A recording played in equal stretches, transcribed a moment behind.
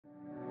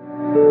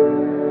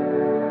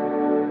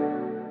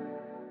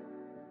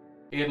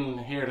Aidan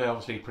here to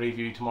obviously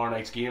preview tomorrow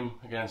night's game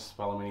against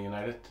Ballymena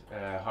United.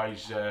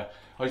 How's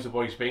the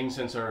boys been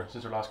since their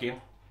last game?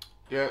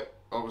 Yeah,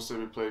 obviously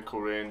we played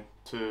Coleraine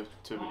two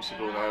weeks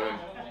ago now,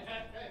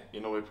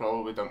 and we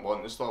probably didn't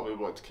want to stop. We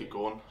wanted to keep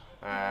going.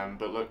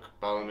 But look,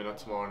 Ballymena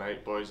tomorrow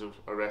night, boys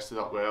are rested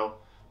up well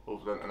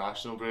over the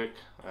international break,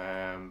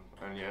 and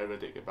yeah,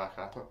 ready to get back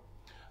at it.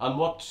 And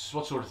what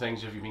sort of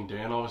things have you been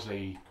doing?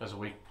 Obviously, as a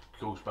week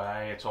goes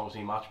by, it's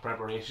obviously match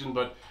preparation.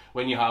 But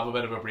when you have a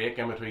bit of a break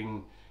in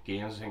between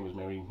games, I think it was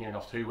maybe near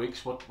enough 2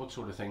 weeks. What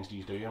sort of things do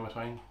you do in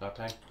between that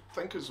time? I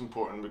think it's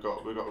important. We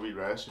got a wee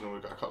rest. We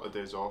got a couple of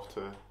days off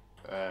to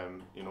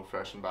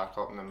freshen back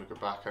up, and then we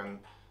got back in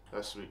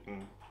this week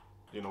and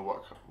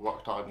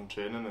worked hard in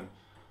training,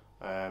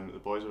 and the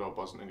boys are all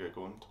buzzing to get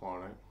going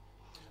tomorrow night.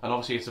 And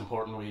obviously it's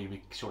important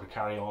we sort of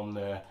carry on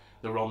the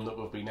run that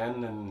we've been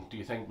in. And do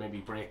you think maybe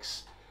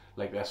breaks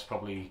like this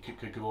probably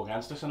could go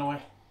against us in a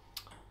way?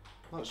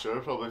 Not sure.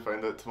 Probably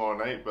find out tomorrow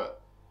night,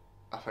 but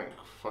I think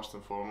first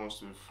and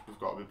foremost we've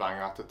got to be bang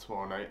at it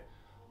tomorrow night.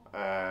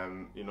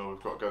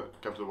 We've got to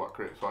give the work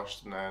rate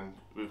first, and then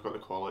we've got the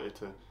quality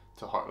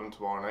to hurt them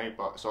tomorrow night.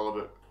 But it's all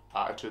about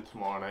attitude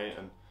tomorrow night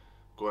and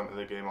go into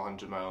the game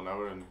 100 mile an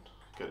hour and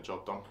get the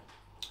job done.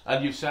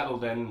 And you've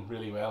settled in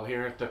really well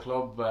here at the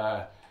club.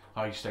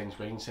 How's things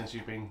been since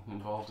you've been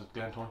involved at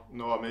Glentoran?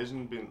 No,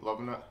 amazing. Been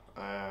loving it.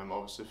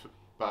 Obviously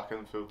back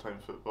in full-time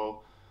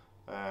football.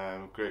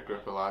 Great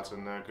group of lads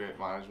in there, great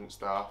management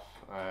staff.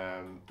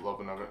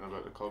 Loving everything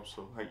about the club.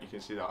 So I think you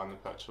can see that on the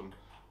pitch.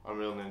 I'm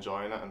really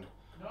enjoying it, and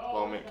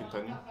long may it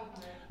continue.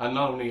 And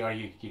not only are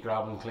you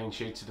grabbing clean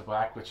sheets at the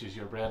back, which is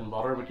your bread and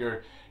butter, but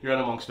you're in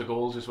amongst the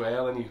goals as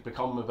well, and you've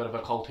become a bit of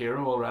a cult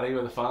hero already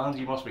with the fans.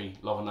 You must be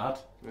loving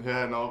that.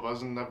 Yeah, no,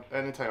 buzzing.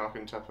 Anytime I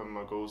can chip in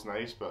my goal's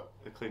nice, but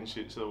the clean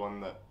sheets are the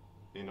one that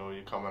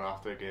you come in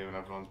after a game and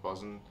everyone's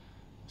buzzing,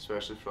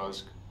 especially for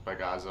us, Big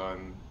Azza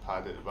and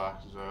Paddy at the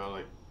back as well.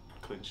 Like,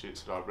 clean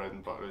sheets are our bread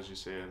and butter, as you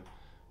say, and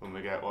when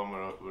we get one,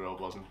 we're all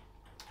buzzing.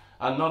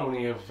 And not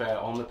only have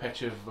on the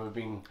pitch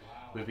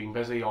we've been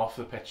busy off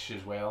the pitch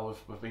as well.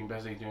 We've been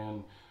busy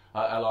doing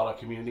a lot of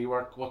community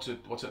work. What's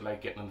it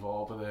like getting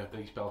involved with the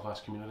East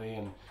Belfast community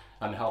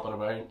and helping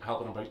about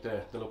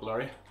the local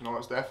area? No,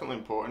 it's definitely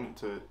important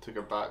to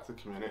give back to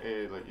the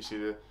community. Like, you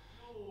see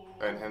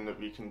anything that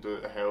we can do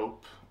to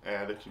help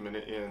the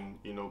community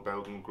and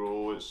build and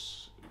grow.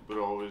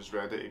 We're always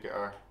ready to get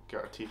our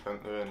teeth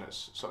into, and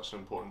it's such an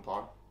important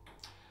part.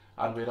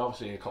 And we had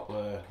obviously a couple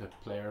of the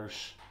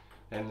players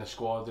in the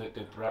squad that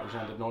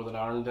represented Northern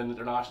Ireland in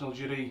international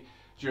duty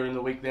during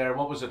the week there.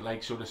 What was it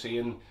like sort of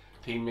seeing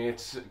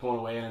teammates going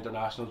away in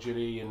international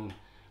duty and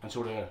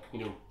sort of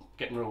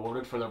getting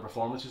rewarded for their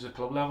performances at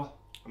club level?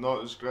 No,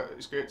 it was great.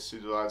 It's great to see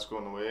the lads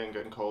going away and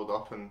getting called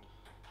up, and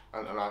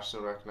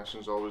international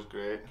recognition is always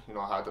great.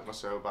 I had it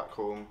myself back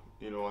home,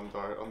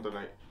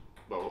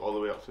 all the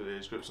way up to the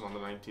age groups and under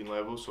 19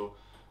 level. So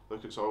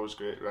look, it's always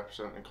great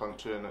representing the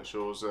country, and it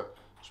shows that,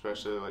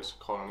 especially like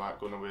Conor Mack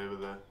going away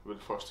with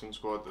the first team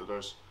squad, that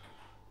there's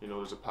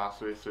a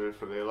pathway through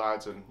for the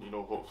lads, and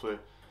hopefully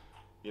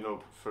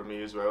for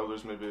me as well,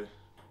 there's maybe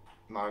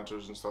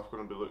managers and stuff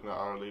going to be looking at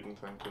our league and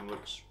thinking,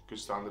 looks good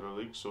standard of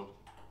league, so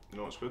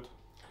it's good.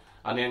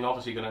 And then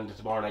obviously going into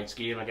tomorrow night's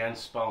game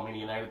against Ballymena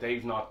United,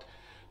 they've not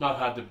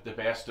had the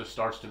best of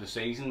starts to the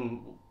season.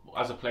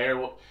 As a player,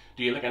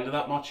 do you look into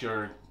that much,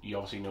 or you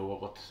obviously know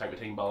what type of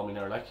team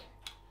Ballymena are like?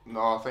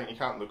 No, I think you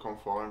can't look on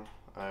form.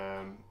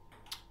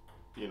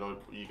 You'll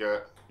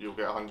get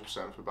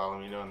 100% for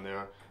Ballymena, and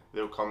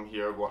they'll come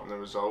here wanting the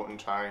result and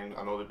try and,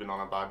 I know they've been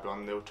on a bad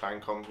run, they'll try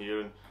and come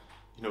here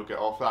and get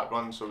off that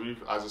run. So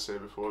as I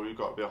said before, we've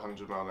got to be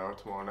 100 mile an hour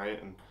tomorrow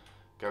night and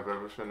give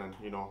everything, and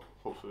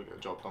hopefully get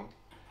the job done.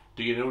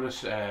 Do you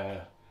notice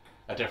a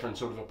different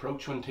sort of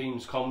approach when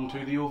teams come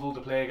to the Oval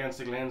to play against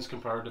the Glens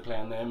compared to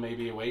playing them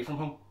maybe away from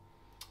home?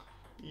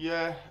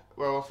 Yeah,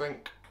 well, I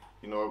think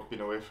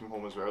being away from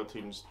home as well,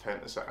 teams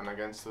tend to sit in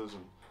against us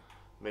and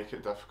make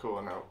it difficult,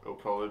 and it'll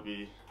probably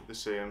be the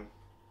same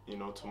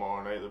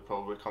tomorrow night. They'll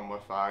probably come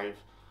with 5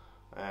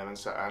 and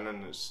sit in,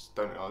 and it's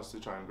down to us to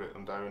try and break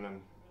them down,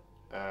 and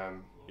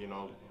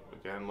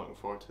again, looking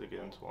forward to the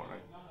game tomorrow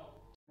night.